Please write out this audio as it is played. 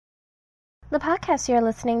The podcast you're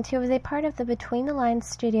listening to is a part of the Between the Lines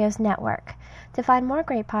Studios network. To find more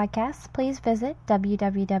great podcasts, please visit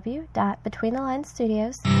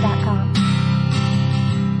www.betweenthelines.studios.com.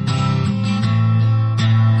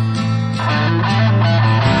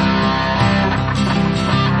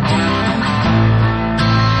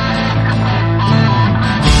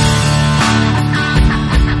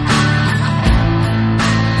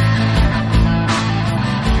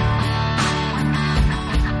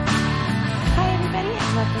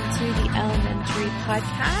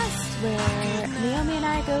 Podcast where Naomi and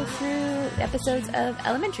I go through episodes of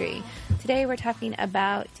Elementary. Today we're talking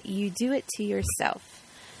about You Do It to Yourself.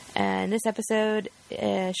 And this episode,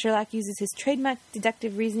 Sherlock uses his trademark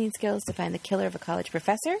deductive reasoning skills to find the killer of a college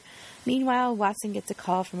professor. Meanwhile, Watson gets a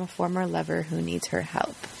call from a former lover who needs her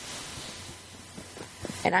help.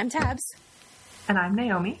 And I'm Tabs. And I'm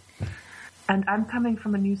Naomi. And I'm coming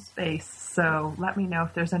from a new space, so let me know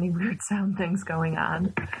if there's any weird sound things going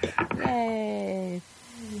on. Yay.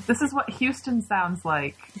 This is what Houston sounds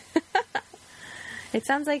like. It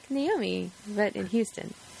sounds like Naomi, but in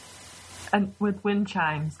Houston. And with wind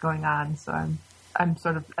chimes going on, so I'm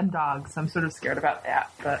dogs, so I'm sort of scared about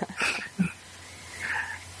that. But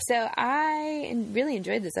So I really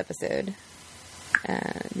enjoyed this episode.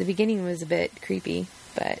 The beginning was a bit creepy,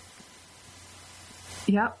 but...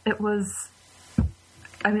 Yep, it was...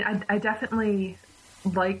 I mean, I definitely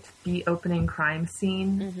liked the opening crime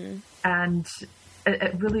scene, and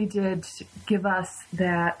it really did give us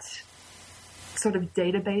that sort of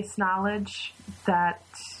database knowledge that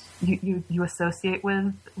you associate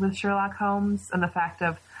with Sherlock Holmes, and the fact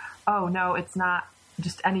of, oh, no, it's not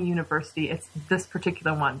just any university, it's this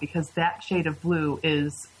particular one, because that shade of blue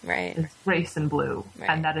is race and blue,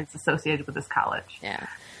 and that is associated with this college. Yeah.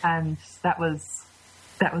 And that was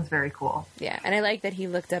very cool. Yeah, and I like that he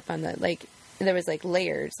looked up on the, like, there was, like,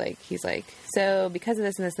 layers. Like, he's like, so because of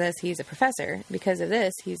this and this and this, he's a professor. Because of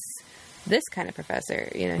this, he's this kind of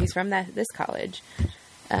professor. You know, he's from this college.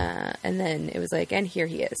 And then it was like, and here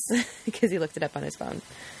he is, because he looked it up on his phone.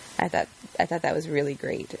 I thought that was really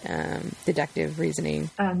great, deductive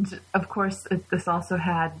reasoning. And, of course, this also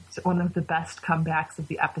had one of the best comebacks of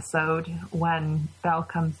the episode when Belle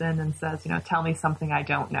comes in and says, you know, tell me something I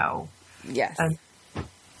don't know. Yes. And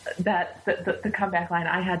that the comeback line,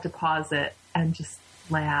 I had to pause it and just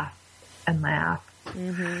laugh and laugh.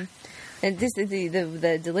 Mm-hmm. And just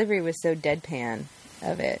the delivery was so deadpan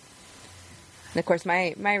of it. And of course,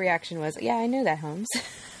 my reaction was, yeah, I know that, Holmes.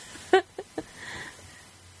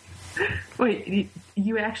 Wait,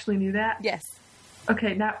 you actually knew that? Yes.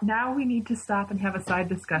 Okay, now we need to stop and have a side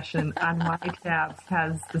discussion on why Tabs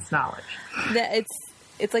has this knowledge.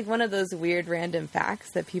 It's like one of those weird random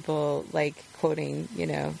facts that people like quoting, you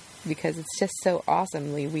know, because it's just so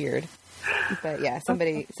awesomely weird. But yeah,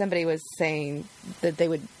 somebody was saying that they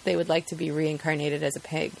would like to be reincarnated as a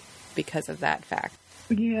pig because of that fact.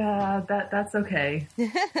 Yeah, that's okay.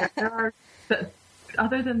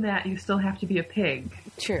 Other than that, you still have to be a pig.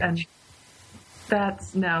 True. And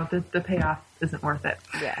the payoff isn't worth it.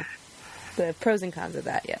 Yeah. The pros and cons of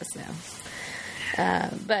that, yes, no.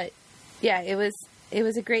 But yeah, it was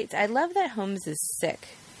a great... I love that Holmes is sick.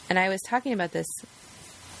 And I was talking about this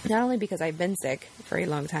not only because I've been sick for a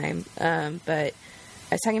long time, but I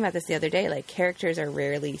was talking about this the other day. Like, characters are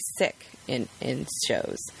rarely sick in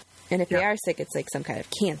shows. And if they are sick, it's like some kind of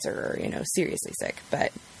cancer or, you know, seriously sick.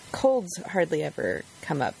 But colds hardly ever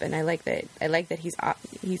come up. And I like that he's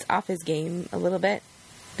off his game a little bit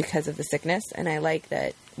because of the sickness. And I like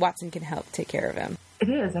that Watson can help take care of him. It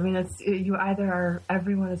is. I mean, you either are,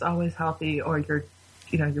 everyone is always healthy, or your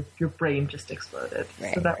brain just exploded.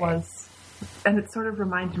 Right, so that was, and it sort of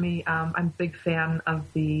reminded me, I'm a big fan of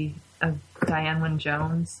Diane Wynne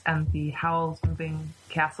Jones and the Howl's Moving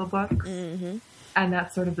Castle books. Mm-hmm. And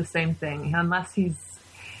that's sort of the same thing. Unless he's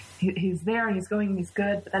there and he's going and he's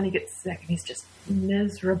good, but then he gets sick and he's just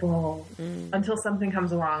miserable until something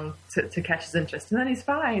comes along to catch his interest. And then he's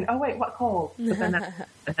fine. Oh, wait, what cold? But then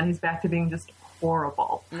and then he's back to being just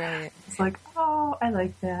horrible. Right. It's like, oh, I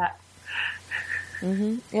like that.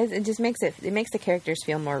 Mm-hmm. It just makes the characters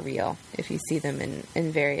feel more real if you see them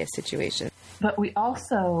in various situations. But we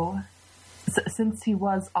also, since he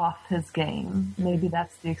was off his game, maybe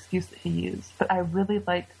that's the excuse that he used, but I really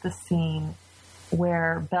liked the scene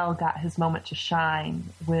where Belle got his moment to shine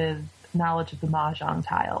with knowledge of the Mahjong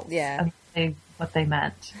tiles. Yeah. And what they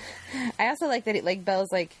meant. I also like that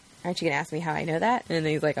Belle's like, aren't you going to ask me how I know that? And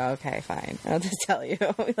then he's like, oh, okay, fine. I'll just tell you.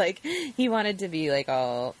 Like, he wanted to be like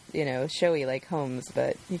all, you know, showy like Holmes,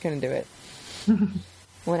 but he couldn't do it.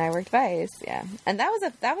 When I worked Vice, yeah. And that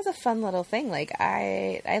was a fun little thing. Like,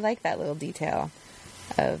 I like that little detail.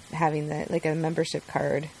 of having like a membership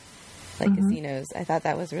card, like casinos. I thought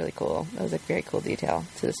that was really cool. That was a very cool detail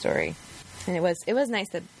to the story. And it was nice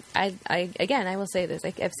that I will say this.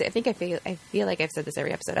 Like, I feel like I've said this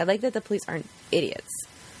every episode. I like that the police aren't idiots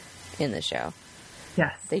in the show.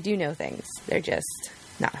 Yes. They do know things. They're just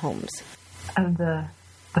not Holmes. And the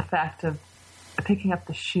fact of picking up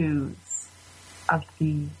the shoes of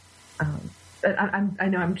the, I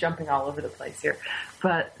know I'm jumping all over the place here,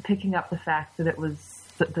 but picking up the fact that it was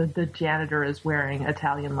the janitor is wearing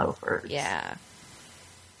Italian loafers. Yeah.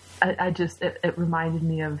 I just, it reminded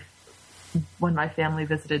me of when my family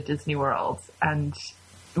visited Disney World, and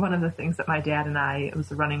one of the things that my dad and it was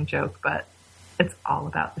a running joke, but it's all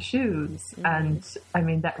about the shoes. And I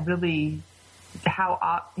mean, that really,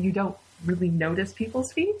 you don't really notice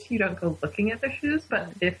people's feet. You don't go looking at their shoes, but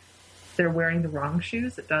if they're wearing the wrong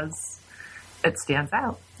shoes, it stands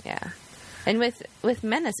out. Yeah. And with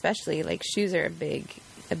men especially, like, shoes are a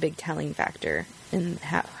big telling factor in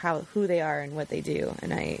who they are and what they do.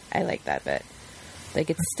 And I like that bit. Like,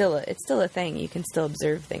 it's still a thing. You can still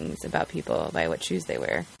observe things about people by what shoes they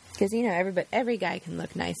wear. Because, every guy can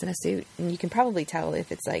look nice in a suit, and you can probably tell if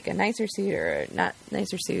it's like a nicer suit or a not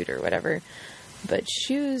nicer suit or whatever. But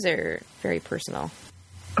shoes are very personal.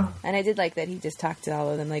 Oh. And I did like that he just talked to all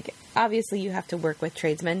of them. Like, obviously you have to work with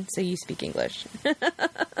tradesmen, so you speak English.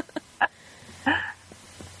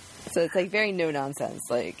 So it's like very no nonsense.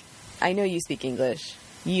 Like, I know you speak English.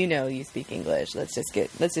 You know you speak English. Let's just get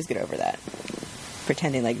over that.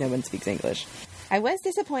 Pretending like no one speaks English. I was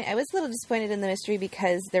a little disappointed in the mystery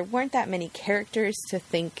because there weren't that many characters to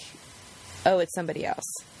think, oh, it's somebody else.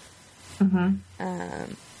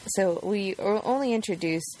 Mm-hmm. So we were only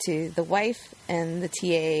introduced to the wife and the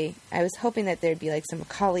TA. I was hoping that there'd be like some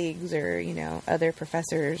colleagues or, other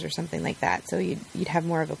professors or something like that. So you'd have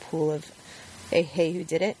more of a pool of, hey, who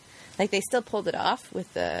did it? Like, they still pulled it off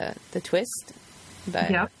with the twist, but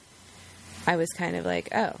yep. I was kind of like,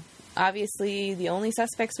 oh, obviously the only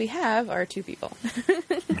suspects we have are two people.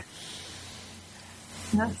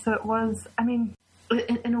 Yeah, so it was, I mean,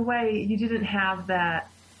 in a way, you didn't have that,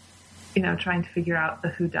 trying to figure out the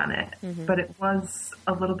whodunit, but it was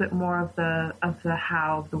a little bit more of the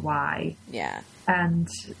how, the why. Yeah. And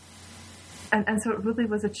so it really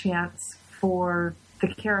was a chance for the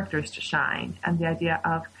characters to shine, and the idea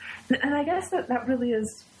of, and I guess that really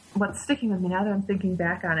is what's sticking with me now that I'm thinking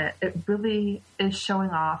back on it. It really is showing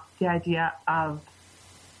off the idea of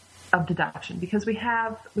deduction, because we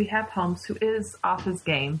have Holmes, who is off his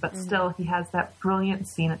game, but still he has that brilliant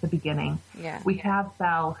scene at the beginning. Yeah. We have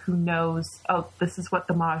Belle, who knows, oh, this is what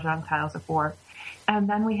the mahjong tiles are for. And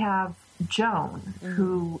then we have Joan,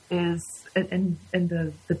 who is in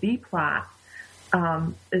the B plot,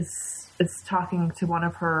 is talking to one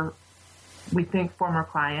of her, we think, former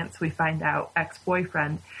clients. We find out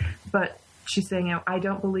ex-boyfriend, but she's saying, I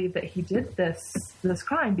don't believe that he did this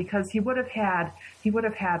crime, because he would have had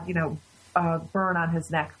a burn on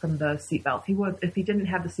his neck from the seatbelt. He would, if he didn't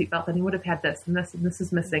have the seatbelt, then he would have had this and this, and this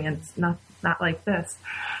is missing, and it's not like this.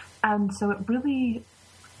 And so it really,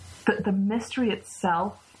 the mystery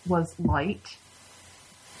itself was light,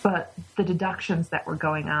 but the deductions that were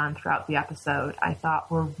going on throughout the episode, I thought,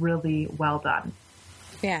 were really well done.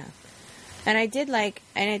 Yeah. And I did like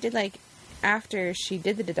after she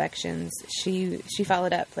did the deductions, she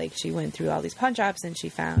followed up. Like, she went through all these pawn shops and she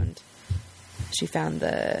found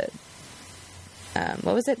the,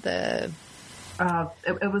 what was it? It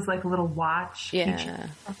was like a little watch. Yeah.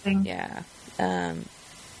 Something. Yeah.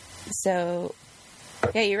 So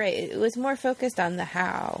yeah, you're right. It was more focused on the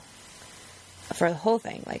how for the whole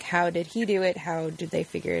thing. Like, how did he do it? How did they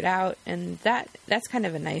figure it out? And that's kind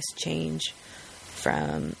of a nice change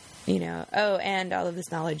from, and all of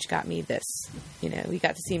this knowledge got me this. We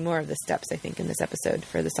got to see more of the steps, I think, in this episode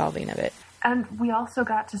for the solving of it. And we also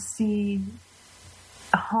got to see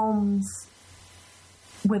Holmes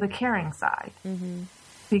with a caring side. Mm-hmm.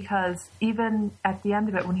 Because even at the end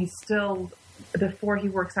of it, when he's still, before he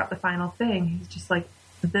works out the final thing, he's just like,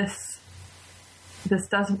 this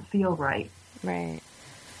doesn't feel right. Right.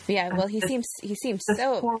 Yeah, well, he seems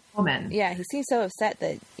so, poor woman. Yeah, he seems so upset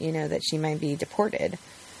that, that she might be deported.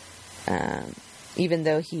 Even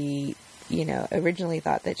though he, originally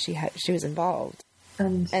thought that she was involved.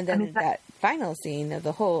 And then that final scene of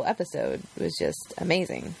the whole episode was just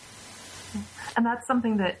amazing. And that's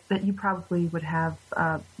something that you probably would have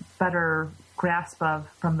a better grasp of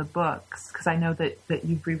from the books, because I know that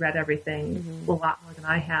you've reread everything a lot more than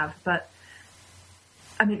I have. But,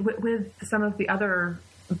 I mean, with some of the other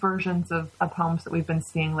versions of Holmes that we've been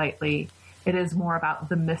seeing lately, it is more about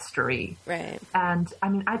the mystery. Right. And, I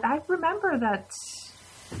mean, I remember that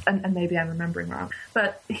and maybe I'm remembering wrong,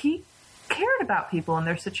 but he cared about people and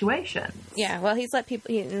their situations. Yeah, well, he's let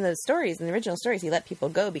people, in the stories, in the original stories, he let people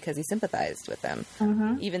go because he sympathized with them.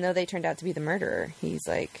 Mm-hmm. Even though they turned out to be the murderer. He's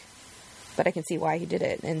like, but I can see why he did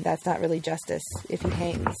it, and that's not really justice if he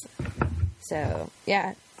hangs. So,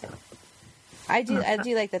 yeah. I do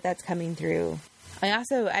like that that's coming through.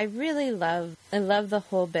 I really love the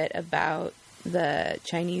whole bit about the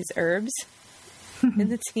Chinese herbs in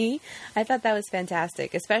the tea. I thought that was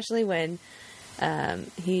fantastic, especially when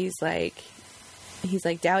he's like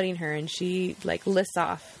doubting her and she like lists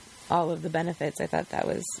off all of the benefits. I thought that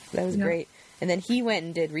was great. And then he went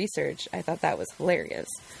and did research. I thought that was hilarious.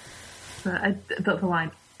 The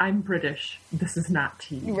line, "I'm British, this is not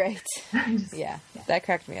tea." Right. Yeah, that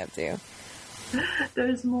cracked me up too.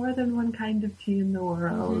 There's more than one kind of tea in the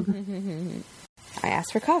world. I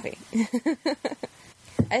asked for coffee.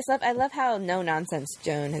 I love how no nonsense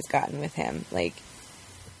Joan has gotten with him. Like,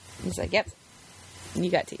 he's like, "Yep, you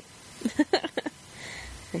got tea."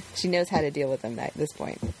 She knows how to deal with him at this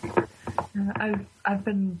point. I've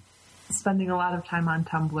been spending a lot of time on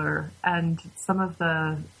Tumblr, and some of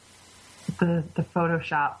the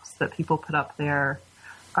photoshops that people put up there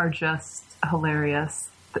are just hilarious.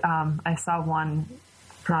 I saw one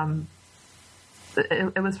from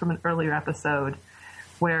it was from an earlier episode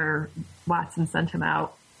where Watson sent him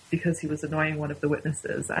out because he was annoying one of the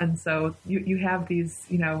witnesses, and so you have these,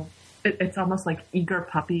 it's almost like Eager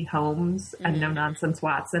Puppy Holmes and No Nonsense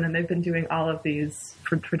Watson, and they've been doing all of these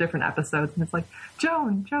for different episodes, and it's like,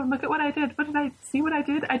 Joan, look at what I did. What did I see? What I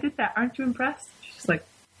did? I did that. Aren't you impressed? She's just like,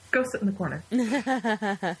 go sit in the corner.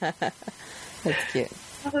 That's cute.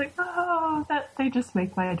 I was like, oh, they just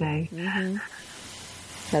make my day. Mm-hmm.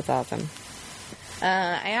 That's awesome.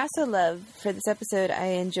 I also love, for this episode, I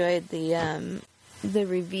enjoyed the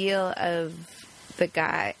reveal of the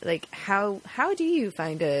guy. Like, how do you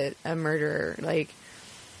find a murderer? Like,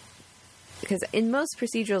 because in most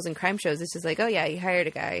procedurals and crime shows, it's just like, oh yeah, you hired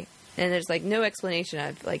a guy, and there's like no explanation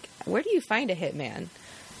of like, where do you find a hitman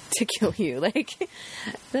to kill you? Like,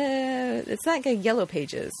 it's not like Yellow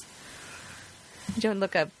Pages. Don't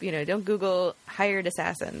look up, don't Google hired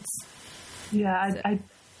assassins. Yeah, So, I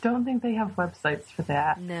don't think they have websites for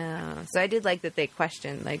that. no. So I did like that they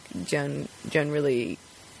questioned, like, Joan really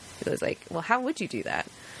was like, well, how would you do that?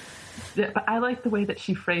 Yeah, but I like the way that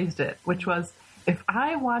she phrased it, which was, if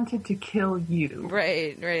I wanted to kill you,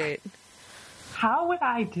 Right. how would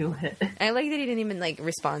I do it? I like that he didn't even, like,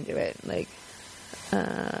 respond to it. Like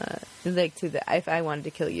to the, if I wanted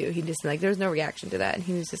to kill you, he just, like, there was no reaction to that. And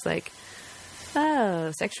he was just like,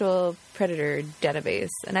 oh, sexual predator database.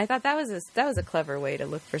 And I thought that was a clever way to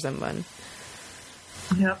look for someone.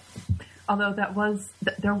 Yep. Although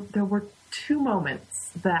there were two moments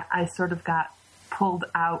that I sort of got pulled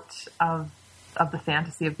out of the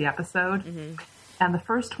fantasy of the episode. Mm-hmm. And the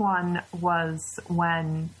first one was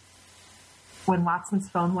when Watson's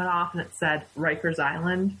phone went off and it said Rikers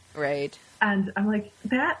Island. Right. And I'm like,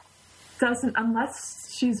 that doesn't,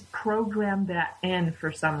 unless she's programmed that in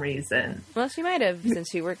for some reason. Well, she might have, since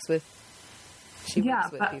she works with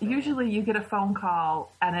but people. Usually you get a phone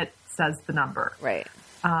call and it says the number. Right.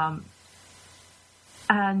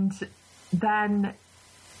 And then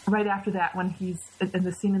right after that, when he's in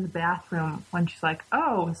the scene in the bathroom, when she's like,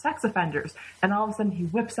 oh, sex offenders, and all of a sudden he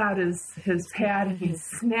whips out his pad and he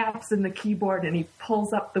snaps in the keyboard and he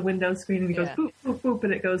pulls up the Windows screen and he goes boop, boop, boop,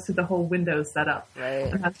 and it goes to the whole Windows setup.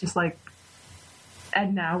 Right. And that's just like,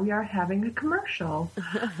 and now we are having a commercial.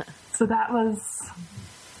 So that was,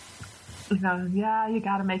 you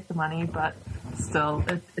got to make the money, but still,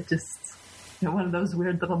 it just, one of those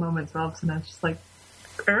weird little moments where all of a sudden it's just like,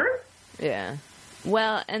 Yeah.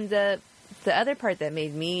 Well, and the other part that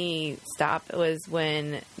made me stop was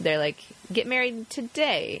when they're like, get married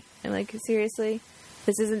today. I'm like, seriously?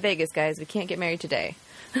 This isn't Vegas, guys. We can't get married today.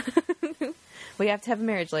 We have to have a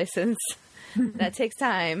marriage license. That takes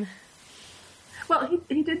time. Well,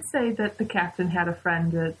 he did say that the captain had a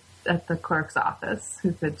friend at the clerk's office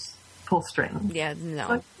who could pull strings. Yeah, no.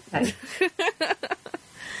 Like, okay.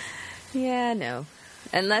 Yeah, no.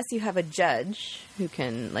 Unless you have a judge who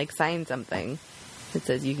can, like, sign something that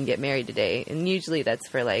says you can get married today. And usually that's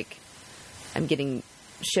for, like, I'm getting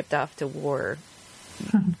shipped off to war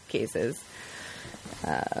cases.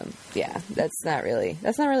 Yeah, that's not really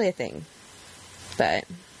a thing. But,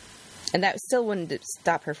 and that still wouldn't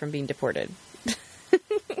stop her from being deported.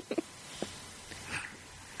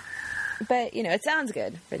 But, it sounds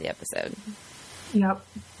good for the episode. Yep.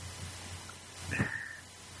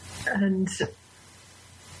 And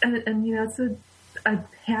it's a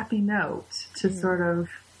happy note to sort of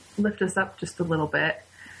lift us up just a little bit.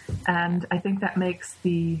 And I think that makes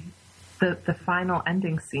the final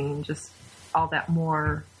ending scene just all that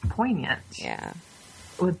more poignant. Yeah.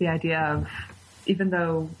 With the idea of, even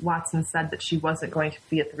though Watson said that she wasn't going to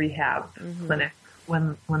be at the rehab clinic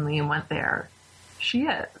when Liam went there, she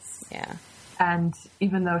is. Yeah. And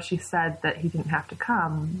even though she said that he didn't have to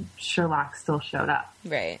come, Sherlock still showed up.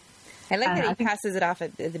 Right. I like that he passes it off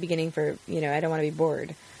at the beginning for, I don't want to be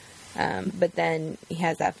bored. But then he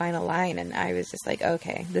has that final line, and I was just like,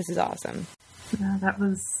 okay, this is awesome. Yeah, that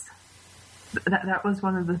was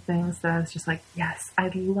one of the things that I was just like, yes,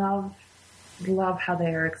 I love how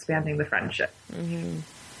they are expanding the friendship.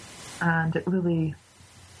 Mm-hmm. And it really...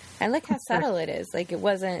 I like how subtle it is. Like, it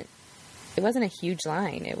wasn't a huge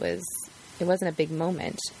line. It wasn't a big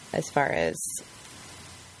moment as far as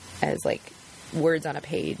like words on a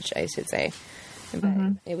page, I should say. But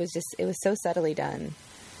it was so subtly done.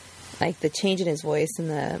 Like the change in his voice and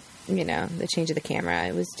the change of the camera.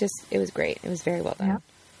 It was great. It was very well done. Yeah.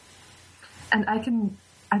 And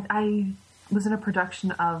I was in a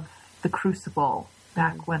production of The Crucible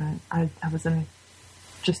back when I was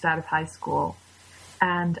just out of high school.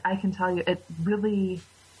 And I can tell you, it really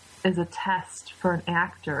is a test for an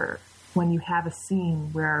actor when you have a scene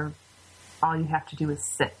where all you have to do is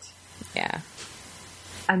sit. Yeah.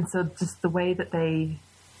 And so just the way that they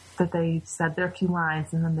said their few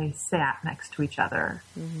lines and then they sat next to each other.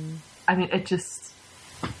 Mm-hmm. I mean, it just...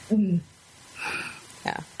 Yeah.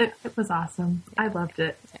 It was awesome. I loved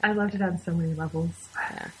it. Yeah. I loved it on so many levels.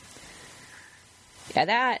 Yeah.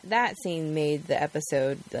 Yeah, that scene made the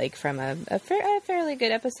episode, like, from a fairly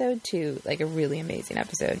good episode to, like, a really amazing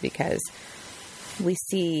episode, because we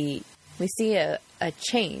see a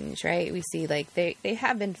change, right? We see, like, they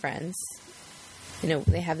have been friends.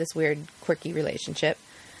 They have this weird, quirky relationship.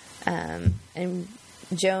 And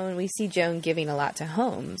we see Joan giving a lot to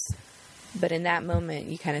Holmes, but in that moment,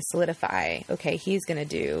 you kind of solidify, okay, he's going to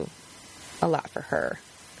do a lot for her.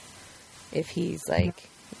 If he's like,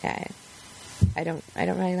 yeah, I don't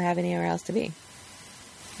really have anywhere else to be.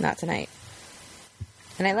 Not tonight.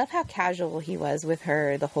 And I love how casual he was with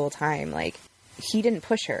her the whole time. Like, he didn't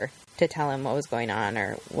push her to tell him what was going on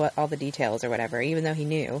or what all the details or whatever, even though he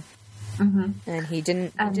knew. Mm-hmm. And he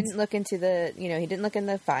didn't look into the, he didn't look in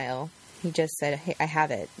the file. He just said, hey, I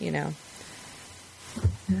have it, Yeah.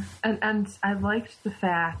 And I liked the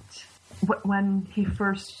fact when he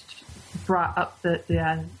first brought up the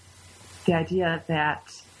idea that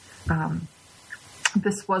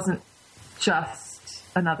this wasn't just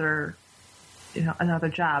another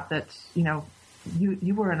job, that,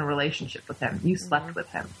 you were in a relationship with him. You slept with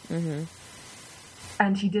him. Mm-hmm.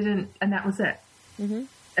 And he didn't, and that was it. Mm-hmm.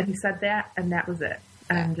 And he said that, and that was it.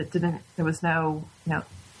 And there was no,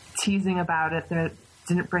 teasing about it. That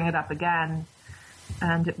didn't bring it up again.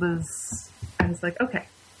 And I was like, okay.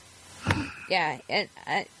 Yeah. And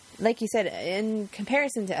like you said, in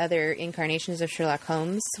comparison to other incarnations of Sherlock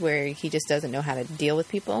Holmes, where he just doesn't know how to deal with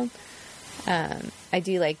people, I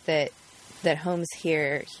do like that Holmes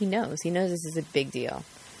here, he knows this is a big deal.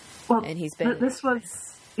 Well, and he's been... This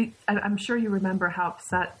was... I'm sure you remember how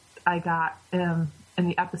upset I got in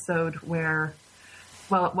the episode where,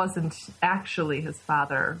 well, it wasn't actually his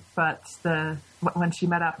father, but when she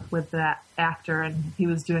met up with that actor and he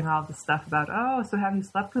was doing all this stuff about, oh, so have you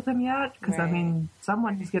slept with him yet? Because, right. I mean,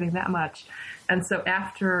 someone who's getting that much. And so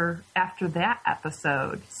after that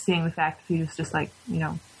episode, seeing the fact that he was just like,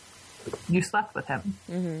 you slept with him,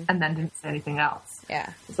 mm-hmm. and then didn't say anything else.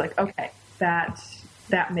 Yeah. It's like, okay, that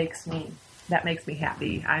makes me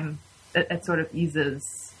happy. It sort of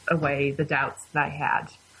eases away the doubts that I had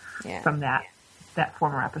from that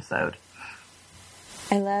former episode.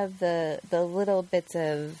 I love the little bits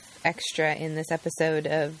of extra in this episode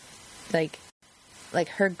of like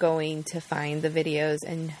her going to find the videos,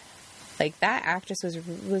 and like that actress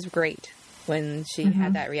was great when she mm-hmm.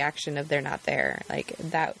 had that reaction of they're not there. Like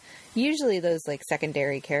that, usually those like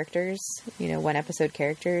secondary characters, one episode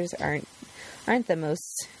characters aren't the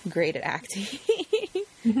most great at acting.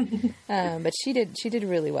 But she did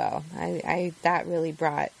really well. I that really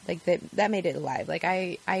brought like that made it alive. Like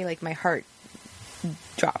I like my heart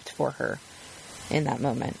dropped for her in that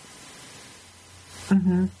moment.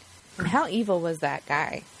 Mm-hmm. How evil was that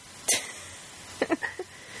guy?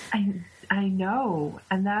 I know,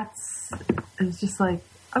 and it's just like,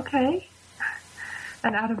 okay.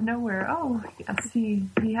 And out of nowhere, oh, yes, he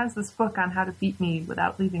has this book on how to beat me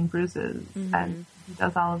without leaving bruises, mm-hmm. and he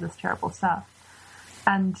does all of this terrible stuff.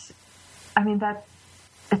 And I mean that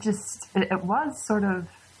it was sort of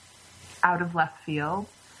out of left field,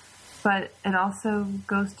 but it also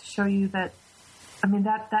goes to show you that, I mean,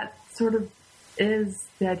 that sort of is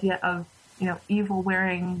the idea of evil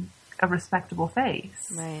wearing a respectable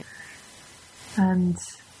face. Right. And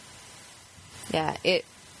yeah, it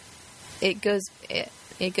goes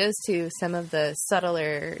to some of the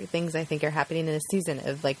subtler things I think are happening in this season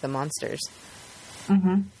of like the monsters.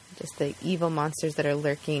 Mm-hmm. Just the evil monsters that are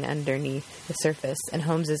lurking underneath the surface, and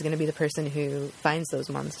Holmes is going to be the person who finds those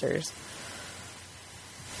monsters.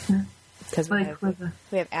 Because we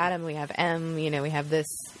have Adam, we have M, we have the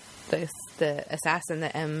assassin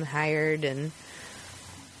that M hired, and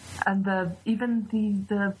even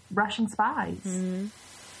the Russian spies. Mm-hmm.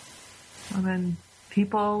 I mean,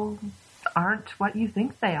 people aren't what you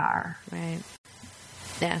think they are. Right.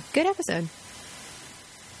 Yeah, good episode.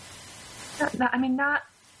 I mean, not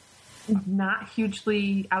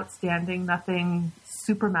hugely outstanding, nothing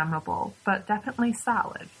super memorable, but definitely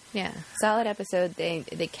solid. Yeah, solid episode. They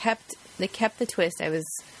kept the twist.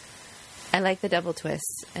 I like the double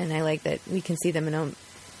twists, and I like that we can see them in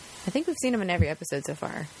I think we've seen them in every episode so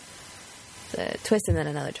far. The twist and then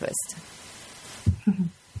another twist.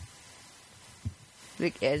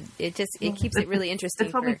 It keeps it really interesting.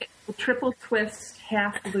 That's when we get the triple twist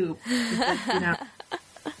half loop,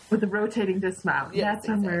 with the rotating dismount. Yes,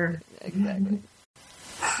 that's when exactly.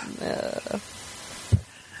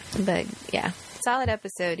 But yeah, solid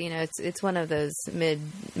episode. It's one of those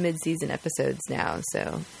mid-season episodes now,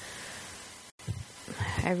 so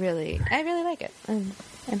I really like it. I'm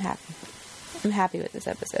happy. I'm happy with this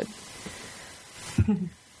episode.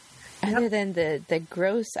 Other than the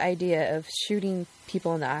gross idea of shooting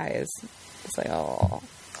people in the eyes, it's like, oh.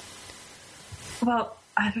 Well,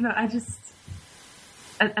 I don't know. I just,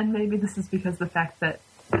 and maybe this is because of the fact that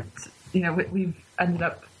we've ended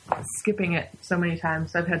up skipping it so many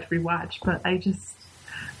times, so I've had to rewatch. But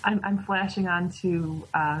I'm flashing onto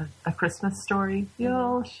A Christmas Story.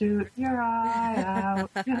 You'll shoot your eye out.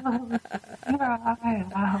 You'll shoot your eye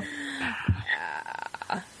out.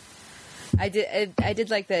 I did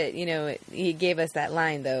like that. He gave us that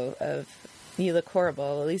line though of "You look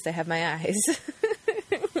horrible. At least I have my eyes."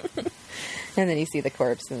 And then you see the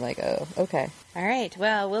corpse and like, oh, okay, all right.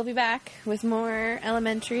 Well, we'll be back with more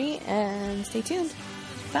Elementary, and stay tuned.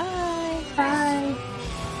 Bye. Bye.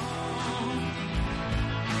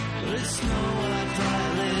 Snow-white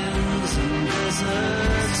violins and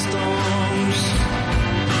desert storms.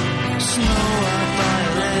 Snow-white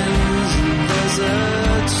violins and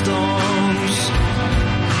desert storms.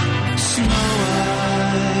 Snow-white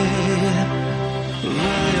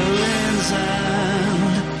violins and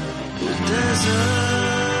desert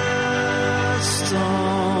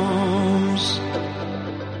storms.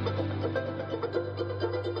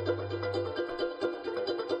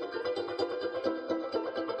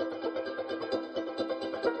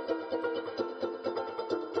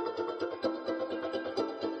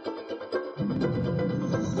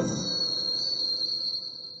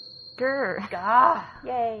 Grr. Gah.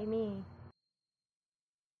 Yay, me.